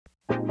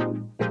What's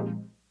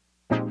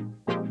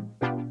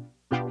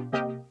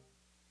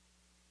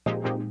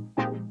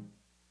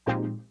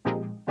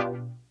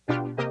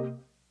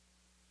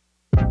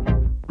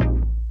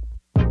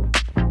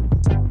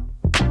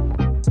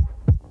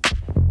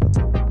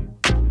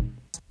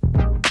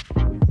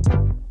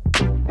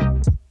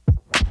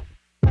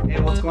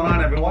going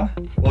on, everyone?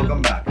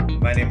 Welcome back.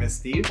 My name is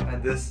Steve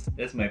and this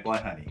is Maple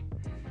and Honey.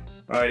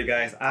 Alrighty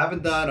guys, I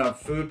haven't done a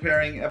food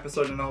pairing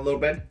episode in a little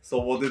bit,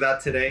 so we'll do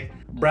that today.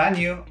 Brand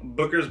new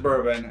Booker's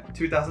Bourbon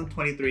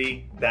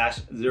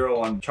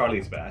 2023-01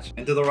 Charlie's batch.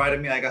 And to the right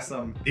of me, I got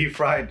some deep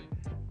fried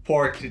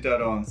pork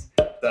chicharrones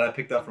that I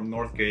picked up from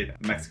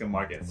Northgate Mexican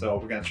Market. So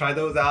we're gonna try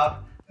those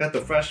out. Got the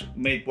fresh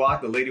made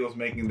guac the lady was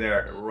making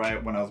there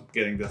right when I was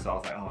getting this. I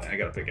was like, oh, I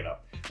gotta pick it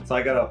up. So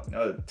I got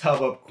a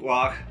tub of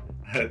guac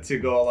to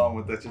go along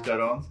with the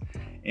chicharrones,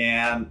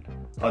 and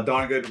a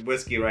darn good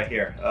whiskey right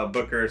here,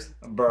 Booker's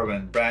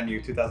Bourbon, brand new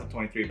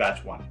 2023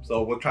 batch 1.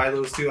 So we'll try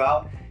those two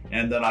out,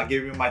 and then I'll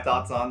give you my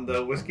thoughts on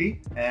the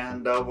whiskey,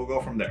 and we'll go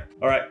from there.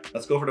 All right,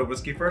 let's go for the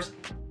whiskey first.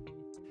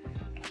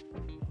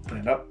 Open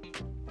it up.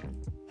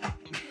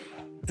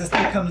 This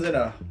thing comes in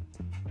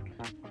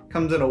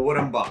a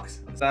wooden box.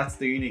 That's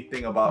the unique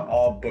thing about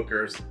all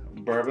Booker's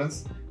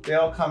bourbons. They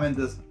all come in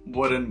this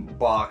wooden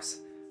box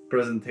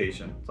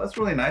presentation. So that's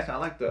really nice. I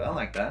like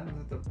that.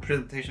 The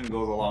presentation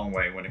goes a long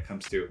way when it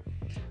comes to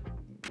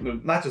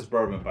not just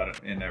bourbon,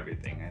 but in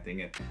everything. I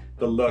think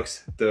the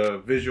looks, the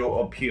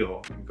visual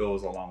appeal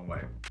goes a long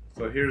way.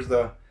 So here's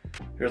the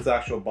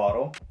actual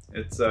bottle.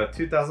 It's a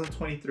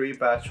 2023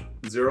 batch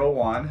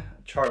 01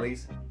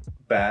 Charlie's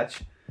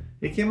batch.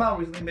 It came out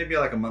recently, maybe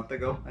like a month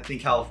ago. I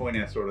think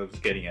California is sort of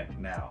getting it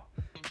now.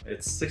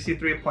 It's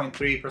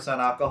 63.3%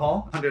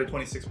 alcohol,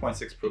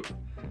 126.6 proof.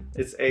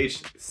 It's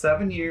aged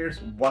 7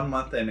 years, 1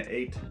 month, and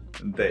 8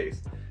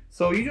 days.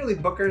 So usually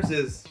Booker's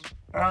is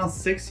around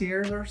 6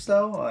 years or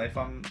so. If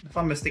I'm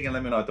mistaken,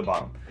 let me know at the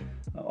bottom.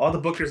 All the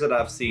Bookers that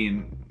I've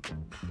seen,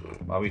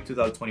 probably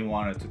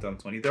 2021 or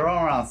 2020, they're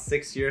all around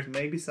 6 years,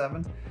 maybe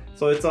 7.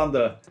 So it's on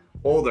the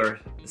older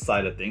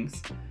side of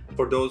things.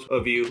 For those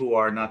of you who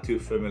are not too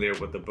familiar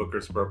with the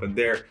Booker's Bourbon,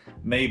 they're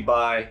made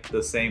by the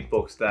same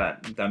folks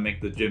that make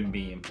the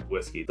Jimbeam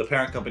whiskey. The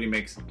parent company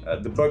makes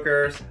the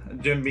Booker's,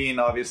 Jimbeam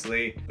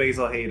obviously,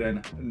 Basil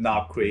Hayden,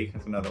 Knob Creek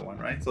is another one,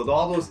 right? So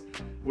all those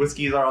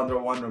whiskeys are under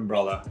one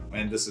umbrella,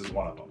 and this is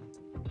one of them.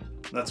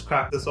 Let's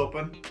crack this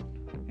open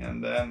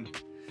and then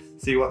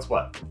see what's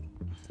what.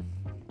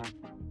 A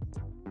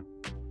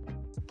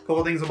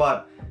couple things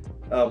about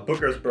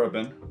Booker's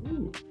Bourbon.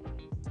 Ooh,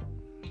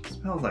 it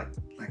smells like a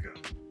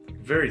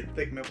very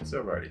thick maple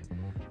syrup already.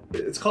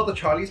 It's called the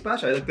Charlie's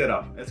batch. I looked it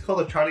up. It's called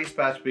the Charlie's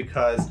batch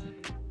because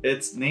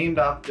it's named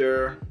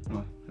after,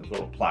 there's a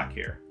little plaque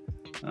here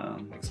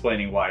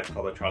explaining why it's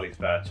called the Charlie's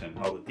batch and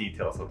all the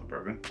details of the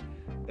bourbon.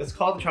 It's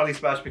called the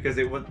Charlie's batch because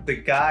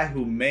the guy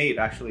who made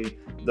actually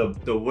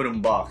the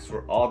wooden box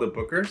for all the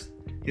Bookers,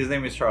 his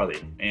name is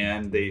Charlie,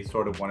 and they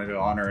sort of wanted to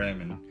honor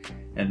him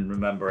and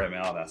remember him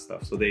and all that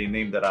stuff. So they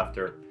named it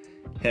after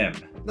him.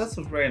 That's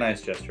a very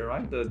nice gesture,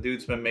 right? The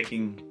dude's been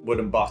making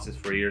wooden boxes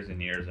for years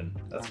and years, and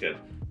that's good.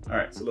 All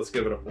right, so let's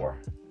give it a pour.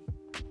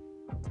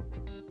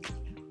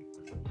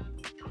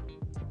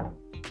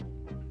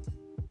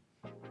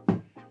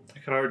 I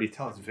could already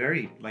tell it's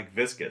very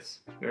viscous,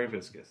 very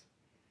viscous.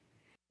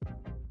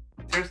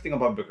 Here's the thing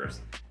about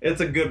Booker's.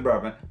 It's a good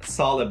bourbon, a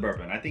solid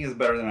bourbon. I think it's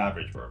better than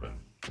average bourbon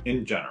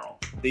in general.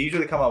 They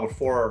usually come out with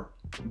 4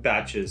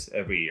 batches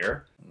every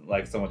year,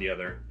 like some of the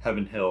other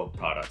Heaven Hill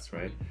products,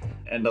 right?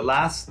 And the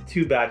last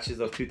 2 batches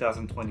of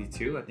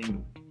 2022, I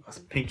think was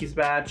Pinky's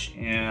batch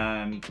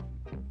and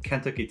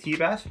Kentucky Tea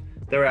batch,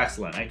 they were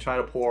excellent. I tried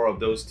a pour of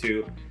those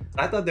 2.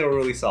 I thought they were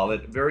really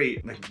solid,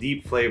 very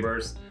deep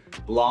flavors,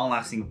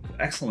 long-lasting,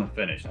 excellent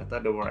finish. I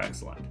thought they were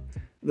excellent.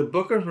 The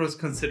Booker's was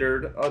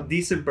considered a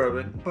decent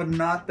bourbon, but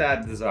not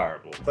that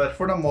desirable. But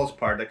for the most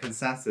part, the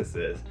consensus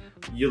is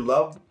you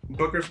love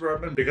Booker's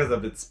Bourbon because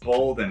of its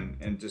bold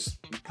and just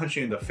punch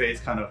you in the face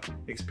kind of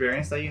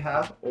experience that you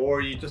have,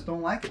 or you just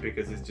don't like it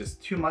because it's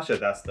just too much of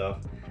that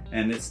stuff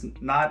and it's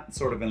not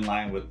sort of in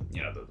line with,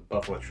 you know, the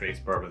Buffalo Trace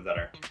bourbons that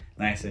are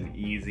nice and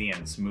easy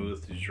and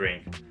smooth to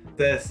drink.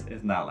 This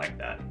is not like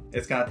that.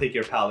 It's gonna take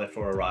your palate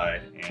for a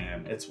ride,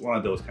 and it's one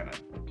of those kind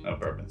of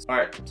bourbons. All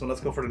right, so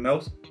let's go for the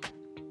nose.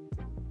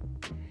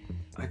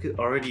 I could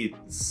already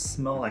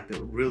smell like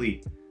the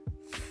really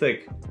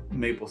thick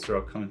maple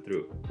syrup coming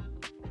through.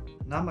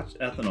 Not much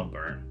ethanol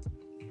burn.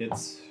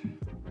 It's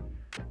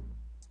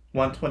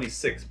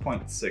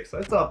 126.6. So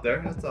it's up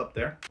there. It's up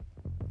there.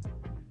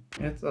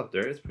 It's up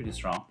there. It's pretty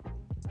strong.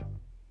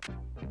 A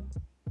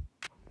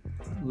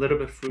little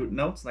bit fruit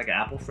notes, like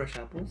apple, fresh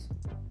apples.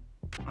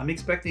 I'm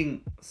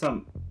expecting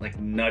some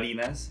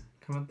nuttiness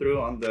coming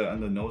through on the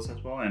nose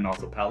as well, and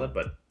also palate,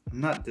 but I'm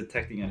not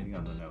detecting anything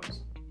on the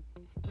nose.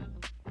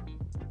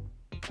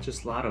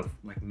 Just a lot of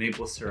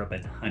maple syrup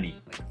and honey,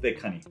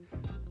 thick honey. I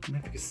don't know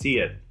if you can see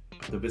it,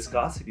 but the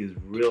viscosity is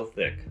real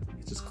thick.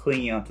 It's just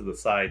clinging onto the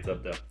sides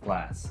of the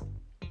glass.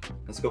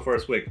 Let's go for a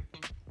swig.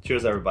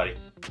 Cheers, everybody.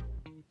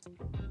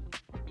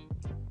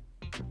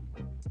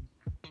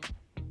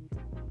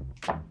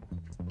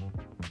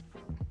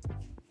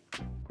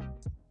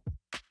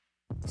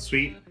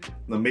 sweet.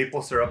 The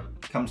maple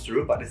syrup comes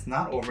through, but it's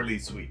not overly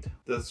sweet.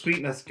 The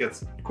sweetness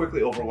gets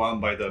quickly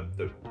overwhelmed by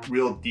the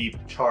real deep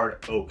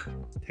charred oak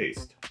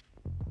taste.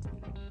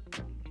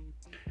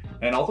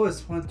 And although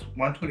it's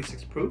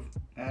 126 proof,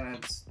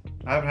 and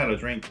I haven't had a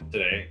drink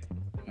today,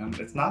 and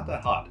it's not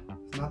that hot.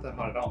 It's not that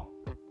hot at all.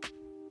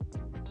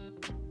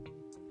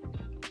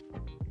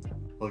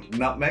 Like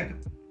nutmeg,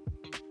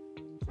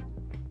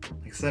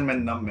 like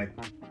cinnamon, nutmeg,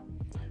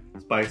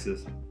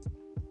 spices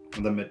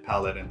in the mid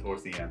palate and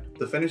towards the end.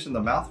 The finish in the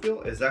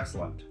mouthfeel is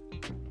excellent.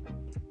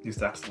 It's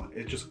excellent.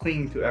 It's just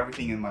clinging to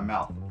everything in my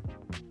mouth.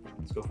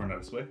 Let's go for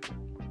another swig.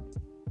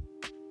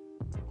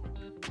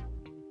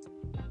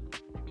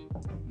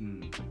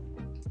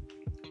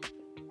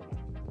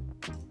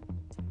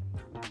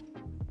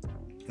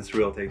 It's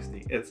real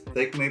tasty. It's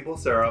thick maple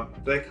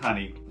syrup, thick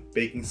honey,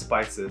 baking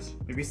spices,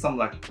 maybe some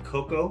like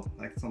cocoa,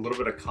 like some little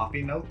bit of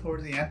coffee note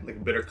towards the end, like a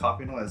bitter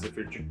coffee note, as if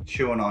you're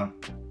chewing on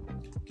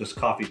just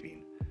coffee bean.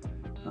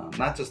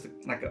 Not just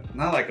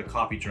not like a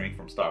coffee drink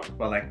from Starbucks,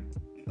 but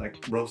like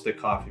roasted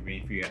coffee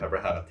bean. If you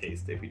ever had a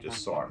taste, if you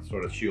just sort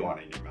of chew on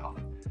it in your mouth,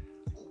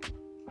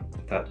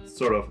 that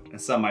sort of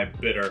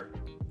semi-bitter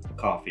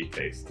coffee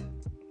taste.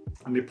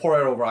 Let me pour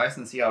it over ice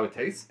and see how it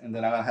tastes, and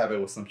then I'm gonna have it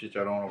with some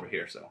chicharron over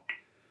here. So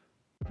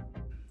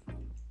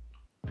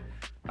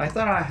I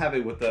thought I'd have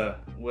it with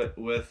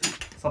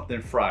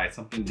something fried,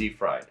 something deep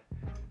fried.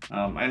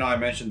 I know I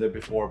mentioned it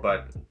before,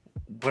 but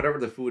whatever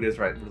the food is,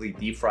 right, really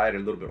deep fried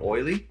and a little bit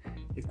oily,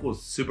 it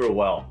goes super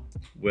well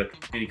with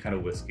any kind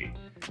of whiskey.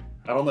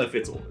 I don't know if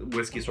it's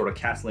whiskey sort of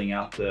canceling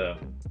out the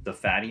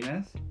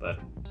fattiness, but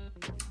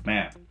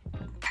man,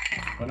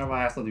 whenever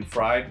I have something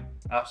fried,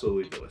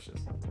 absolutely delicious.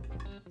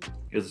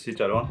 Here's the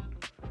chicharron.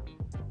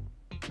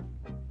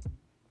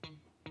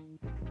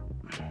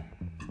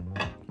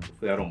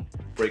 Hopefully I don't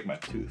break my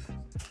tooth.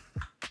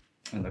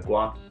 And the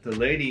guac. The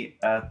lady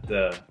at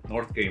the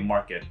Northgate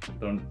Market,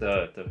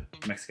 the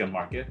Mexican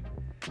market,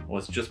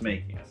 was just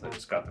making it. So I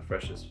just got the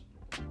freshest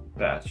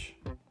batch.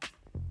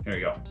 Here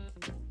we go.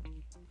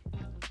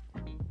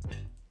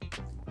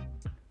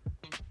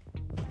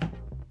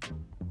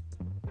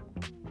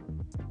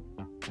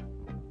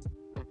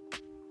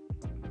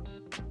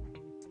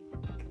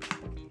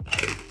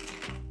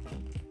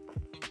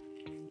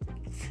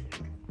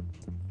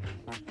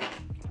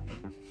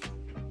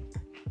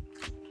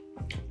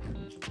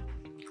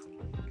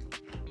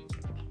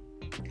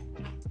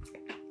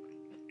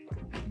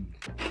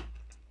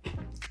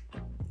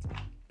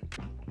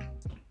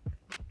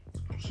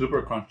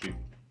 Super crunchy.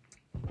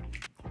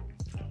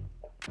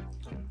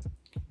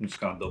 I'm just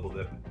gonna double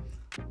dip.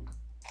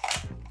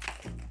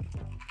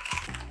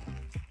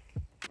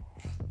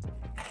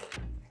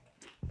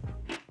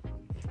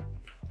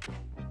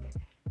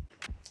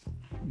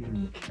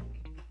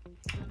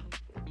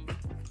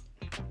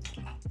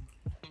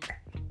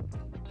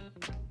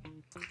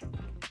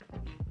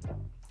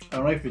 I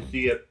don't know if you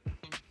see it,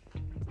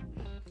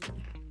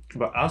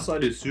 but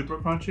outside is super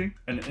crunchy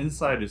and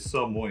inside is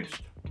so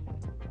moist.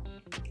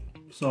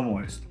 So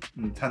moist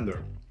and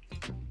tender.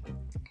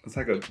 It's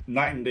like a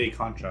night and day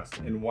contrast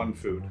in one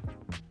food.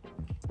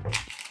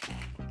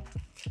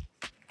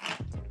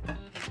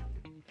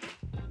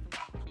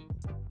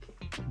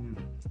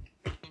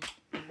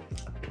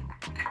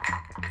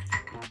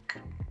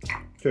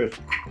 Cheers.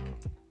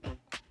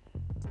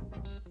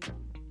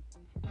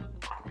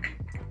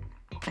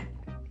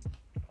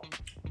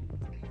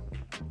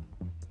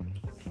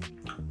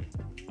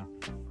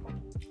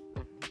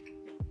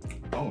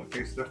 Oh, it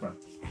tastes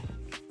different.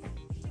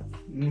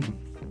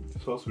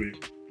 So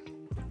sweet.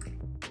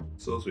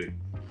 So sweet.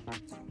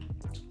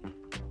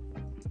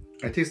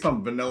 I taste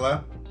some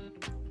vanilla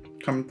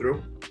coming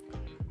through.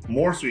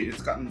 More sweet.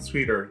 It's gotten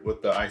sweeter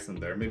with the ice in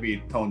there.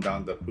 Maybe tone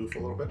down the proof a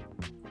little bit.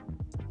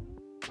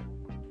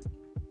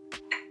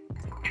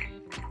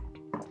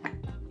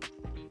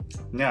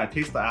 Yeah, I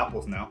taste the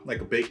apples now,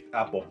 like a baked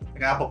apple, like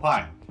an apple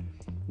pie,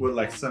 with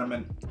like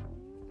cinnamon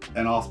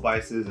and all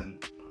spices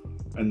and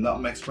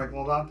nutmeg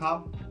sprinkled on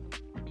top.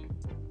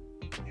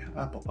 Yeah,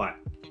 apple pie.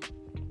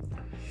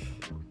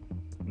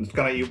 I'm just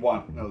gonna eat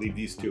one. I'll leave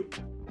these two.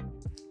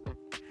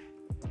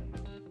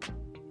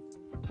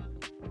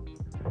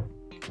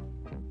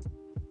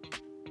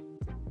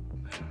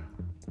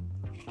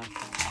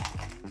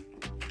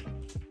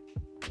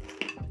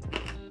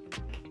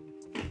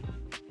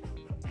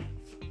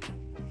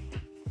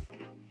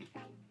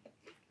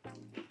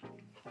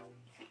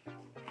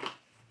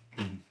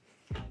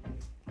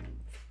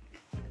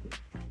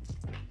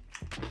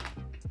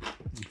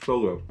 So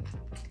good.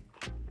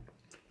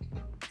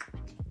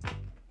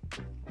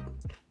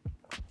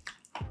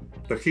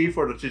 The key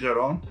for the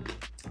chicharron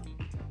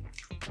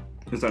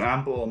is an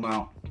ample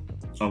amount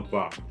of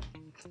guac.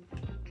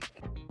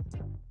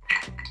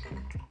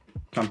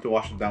 Time to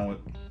wash it down with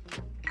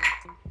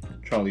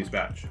Charlie's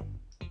batch.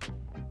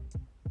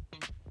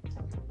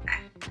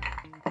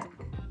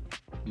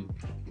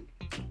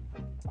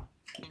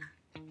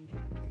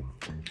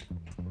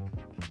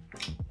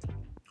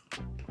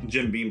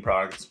 Jimbeam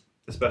products,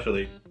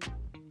 especially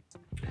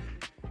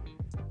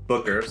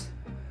Booker's,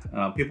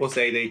 People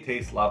say they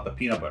taste a lot of the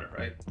peanut butter,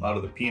 right? A lot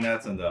of the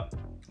peanuts and the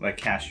like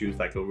cashews,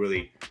 like a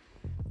really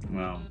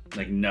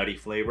like nutty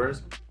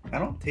flavors. I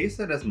don't taste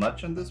it as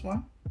much on this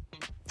one.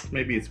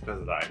 Maybe it's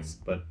because of the ice,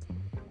 but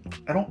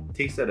I don't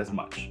taste it as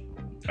much.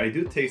 I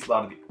do taste a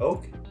lot of the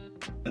oak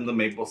and the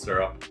maple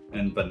syrup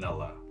and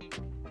vanilla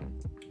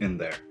in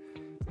there.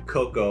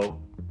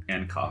 Cocoa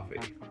and coffee.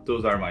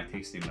 Those are my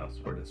tasting notes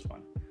for this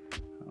one.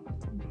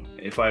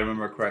 If I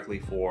remember correctly,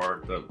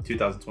 for the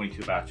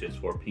 2022 batches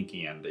for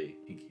Pinky's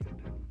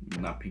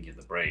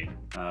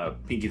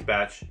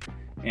batch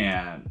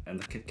and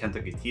the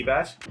Kentucky Tea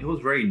batch, it was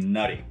very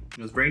nutty.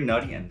 It was very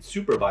nutty and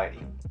super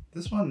bitey.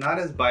 This one, not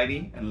as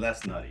bitey and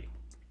less nutty.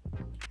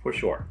 For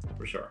sure,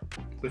 for sure.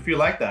 So if you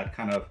like that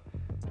kind of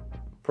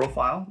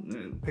profile,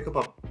 pick up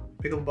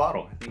a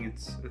bottle. I think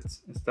it's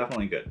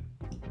definitely good.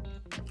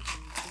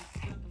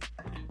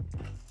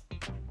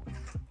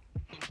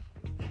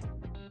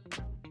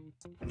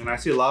 And I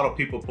see a lot of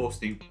people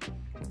posting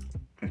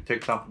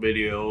TikTok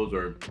videos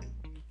or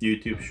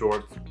YouTube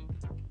shorts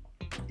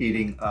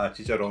eating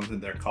chicharrones in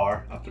their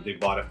car after they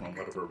bought it from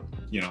whatever,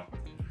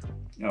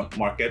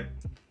 market.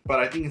 But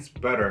I think it's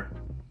better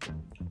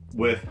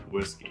with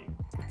whiskey.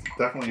 It's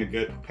definitely a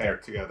good pair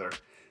together.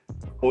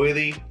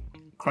 Oily,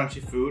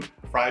 crunchy food,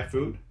 fried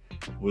food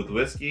with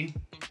whiskey,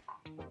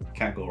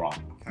 can't go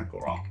wrong. Can't go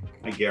wrong.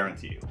 I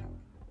guarantee you.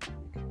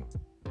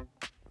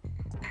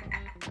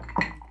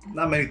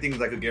 Not many things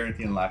I could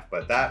guarantee in life,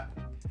 but that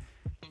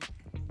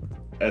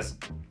as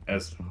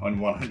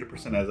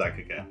 100% as I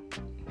could get.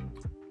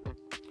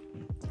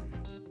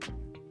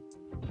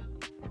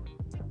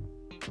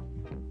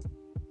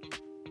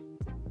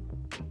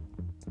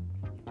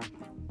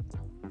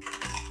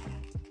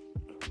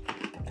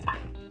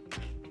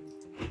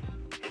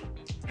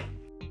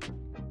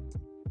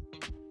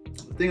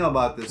 The thing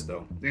about this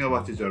though, the thing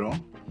about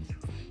chicharron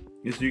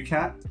is you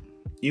can't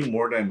eat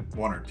more than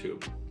one or two.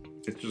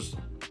 It's just a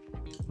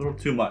little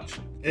too much.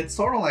 It's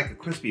sort of like a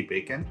crispy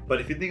bacon, but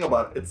if you think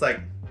about it, it's like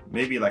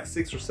maybe like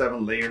 6 or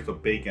 7 layers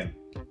of bacon,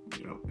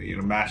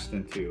 mashed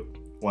into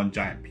one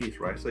giant piece,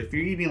 right? So if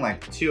you're eating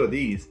like 2 of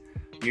these,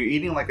 you're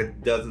eating like a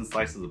dozen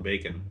slices of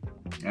bacon.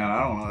 And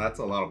I don't know, that's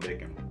a lot of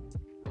bacon.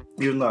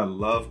 Even though I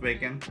love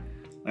bacon,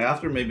 like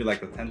after maybe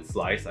like the 10th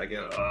slice, I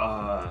get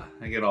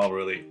all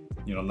really,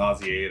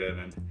 nauseated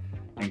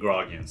and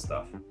groggy and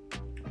stuff.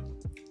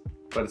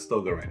 But it's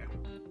still good right now.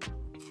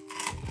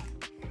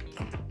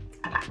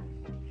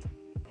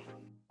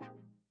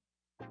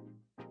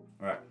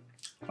 All right,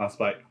 last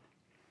bite.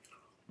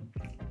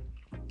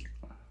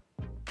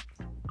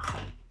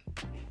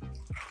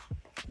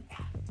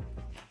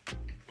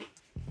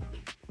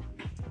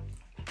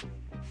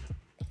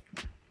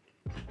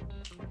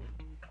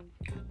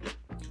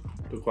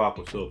 The guac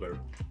was so good,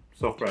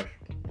 so fresh.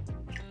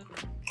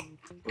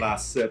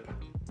 Last sip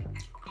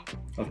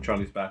of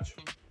Charlie's batch.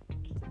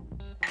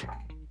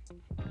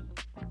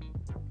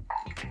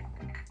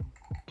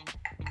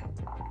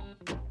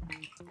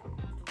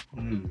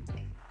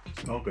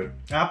 Okay.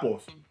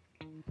 Apples.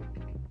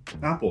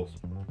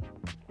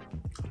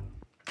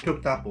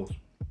 Cooked apples.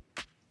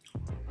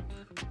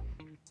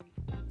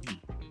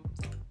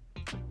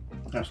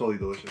 Absolutely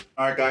delicious.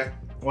 All right, guys.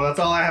 Well, that's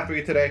all I have for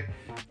you today.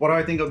 What do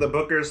I think of the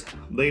Booker's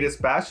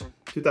latest batch?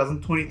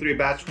 2023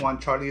 batch 1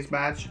 Charlie's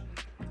batch.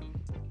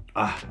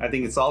 I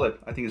think it's solid.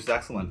 I think it's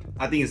excellent.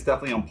 I think it's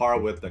definitely on par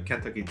with the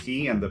Kentucky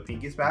Tea and the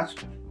Pinky's batch.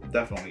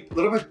 Definitely. A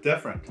little bit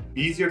different.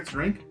 Easier to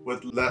drink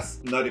with less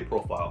nutty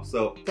profile.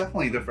 So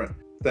definitely different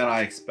than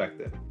I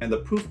expected. And the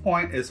proof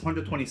point is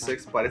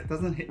 126, but it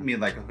doesn't hit me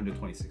like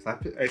 126.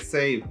 I'd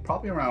say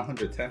probably around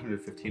 110,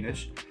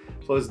 115-ish.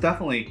 So it's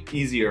definitely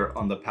easier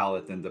on the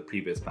palate than the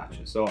previous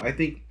batches. So I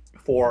think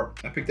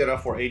I picked it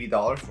up for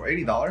 $80. For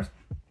 $80,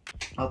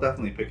 I'll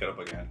definitely pick it up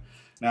again.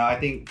 Now I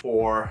think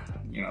for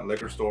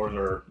liquor stores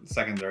or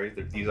secondaries,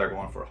 these are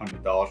going for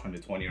 $100,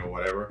 $120 or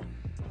whatever.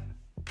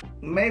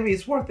 Maybe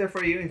it's worth it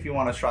for you if you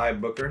want to try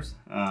Booker's.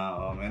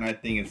 And I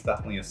think it's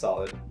definitely a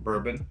solid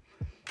bourbon.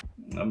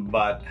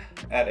 But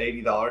at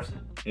 $80,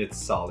 it's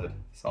solid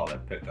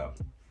pickup.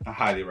 I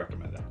highly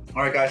recommend it.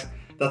 All right, guys,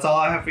 that's all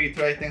I have for you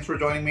today. Thanks for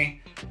joining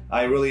me.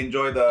 I really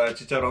enjoyed the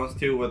chicharrones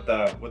too with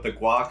the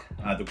guac.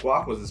 The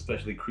guac was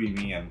especially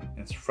creamy and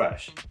it's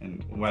fresh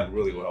and went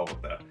really well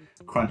with the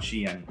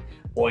crunchy and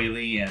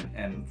oily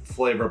and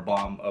flavor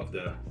bomb of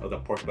the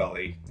pork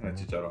belly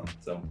chicharron.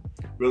 So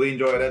really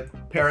enjoyed it.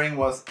 Pairing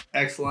was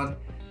excellent.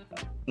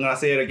 I'm gonna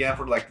say it again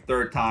for like the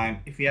 3rd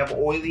time. If you have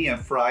oily and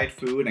fried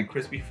food and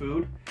crispy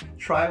food,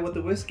 try it with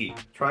the whiskey.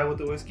 Try it with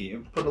the whiskey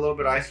and put a little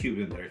bit of ice cube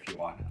in there if you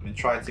want. I mean,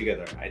 try it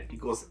together. It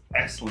goes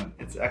excellent.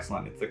 It's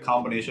excellent. It's a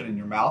combination in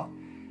your mouth.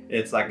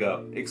 It's like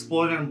a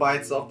explosion by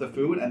itself, the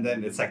food, and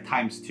then it's like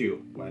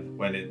 ×2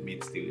 when it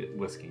meets the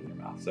whiskey in your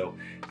mouth. So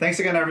thanks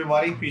again,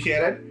 everybody.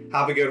 Appreciate it.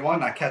 Have a good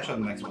one. I'll catch you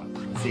on the next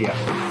one. See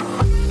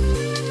ya.